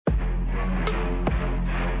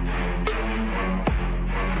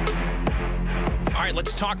right,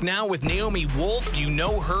 let's talk now with Naomi Wolf. You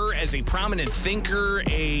know her as a prominent thinker,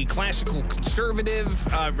 a classical conservative,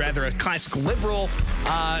 a classical liberal,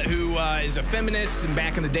 who is a feminist and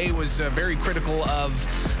back in the day was very critical of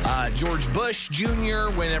George Bush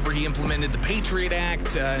Jr. whenever he implemented the Patriot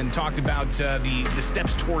Act and talked about the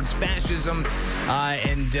steps towards fascism,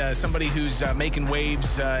 and somebody who's making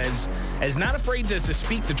waves as not afraid to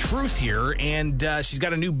speak the truth here. And she's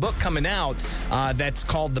got a new book coming out that's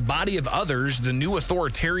called The Body of Others, The New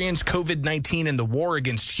Authoritarians, COVID-19 and the War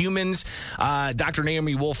Against Humans. Dr.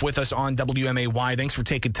 Naomi Wolf with us on WMAY. Thanks for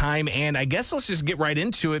taking time. And I guess let's just get right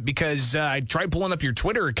into it because I tried pulling up your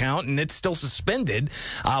Twitter account and it's still suspended.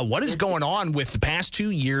 What is going on with the past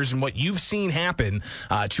 2 years and what you've seen happen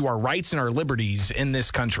to our rights and our liberties in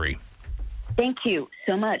this country? Thank you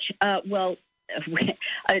so much. What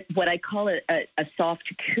I call a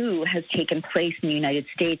soft coup has taken place in the United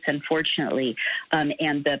States, unfortunately,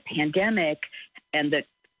 and the pandemic and the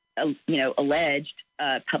alleged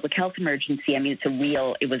public health emergency. I mean,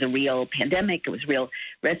 it was a real pandemic. It was a real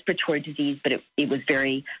respiratory disease, but it was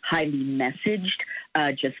very highly messaged,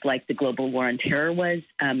 just like the global war on terror was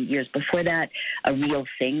years before that, a real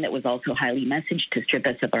thing that was also highly messaged to strip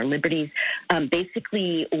us of our liberties.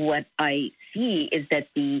 Basically, what I see is that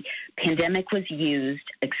the pandemic was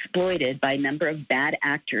exploited by a number of bad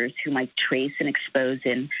actors who might trace and expose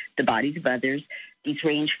in the bodies of others. These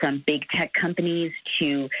range from big tech companies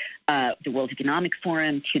to the World Economic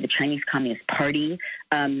Forum to the Chinese Communist Party.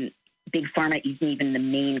 Big Pharma isn't even the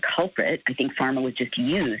main culprit. I think pharma was just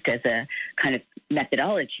used as a kind of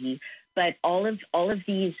methodology. But all of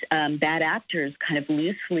these bad actors kind of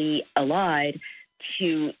loosely allied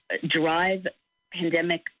to drive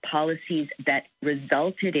pandemic policies that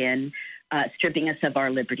resulted in stripping us of our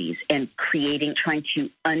liberties and trying to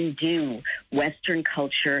undo Western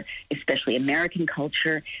culture, especially American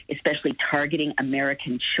culture, especially targeting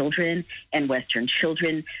American children and Western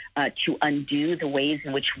children, to undo the ways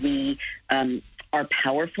in which we are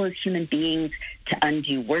powerful as human beings, to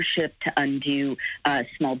undo worship, to undo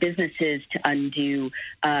small businesses, to undo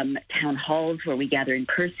town halls where we gather in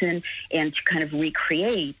person, and to kind of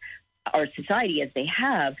recreate our society as they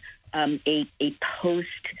have, a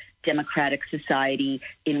post-democratic society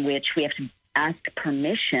in which we have to ask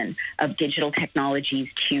permission of digital technologies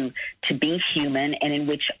to be human, and in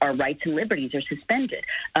which our rights and liberties are suspended.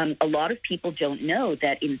 A lot of people don't know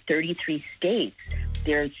that in 33 states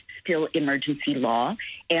there's still emergency law,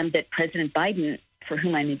 and that President Biden, for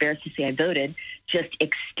whom I'm embarrassed to say I voted, just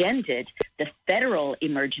extended the federal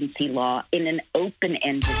emergency law in an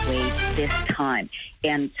open-ended way this time.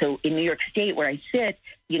 And so in New York State, where I sit,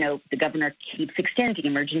 the governor keeps extending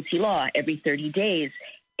emergency law every 30 days.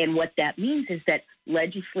 And what that means is that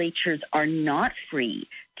legislatures are not free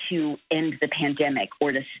to end the pandemic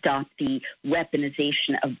or to stop the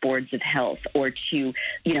weaponization of boards of health or to,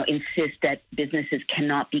 insist that businesses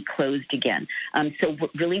cannot be closed again. So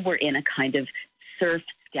really we're in a kind of surf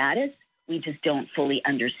status. We just don't fully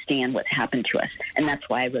understand what's happened to us. And that's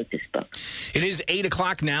why I wrote this book. It is 8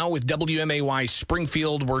 o'clock now with WMAY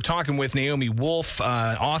Springfield. We're talking with Naomi Wolf,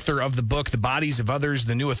 author of the book, The Bodies of Others,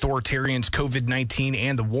 The New Authoritarians, COVID-19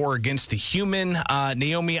 and the War Against the Human.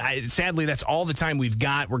 Naomi, sadly, that's all the time we've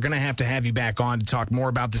got. We're going to have you back on to talk more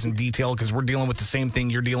about this in detail because we're dealing with the same thing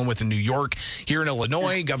you're dealing with in New York. Here in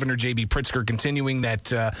Illinois, Governor J.B. Pritzker continuing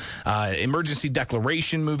that emergency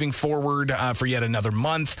declaration moving forward for yet another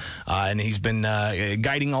month. And he's been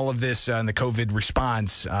guiding all of this in the COVID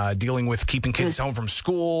response, dealing with keeping kids home from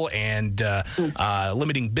school and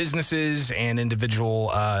limiting businesses and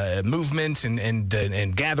individual movements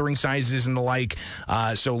and gathering sizes and the like.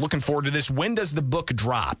 So looking forward to this. When does the book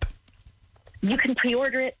drop? You can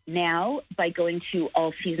pre-order it now by going to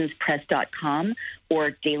allseasonspress.com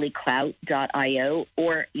or dailyclout.io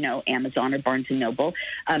or, Amazon or Barnes & Noble.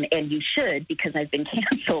 And you should, because I've been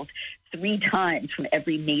canceled 3 times from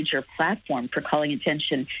every major platform for calling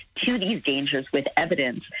attention to these dangers with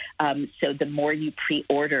evidence. So the more you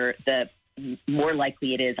pre-order, the more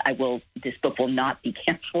likely it is this book will not be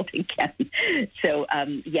canceled again. So,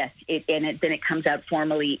 yes, then it comes out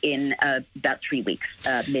formally in about 3 weeks,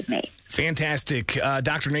 mid-May. Fantastic.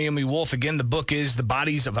 Dr. Naomi Wolf, again, the book is The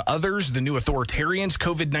Bodies of Others, The New Authoritarians,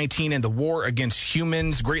 COVID-19 and the War Against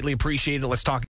Humans. Greatly appreciate it. Let's talk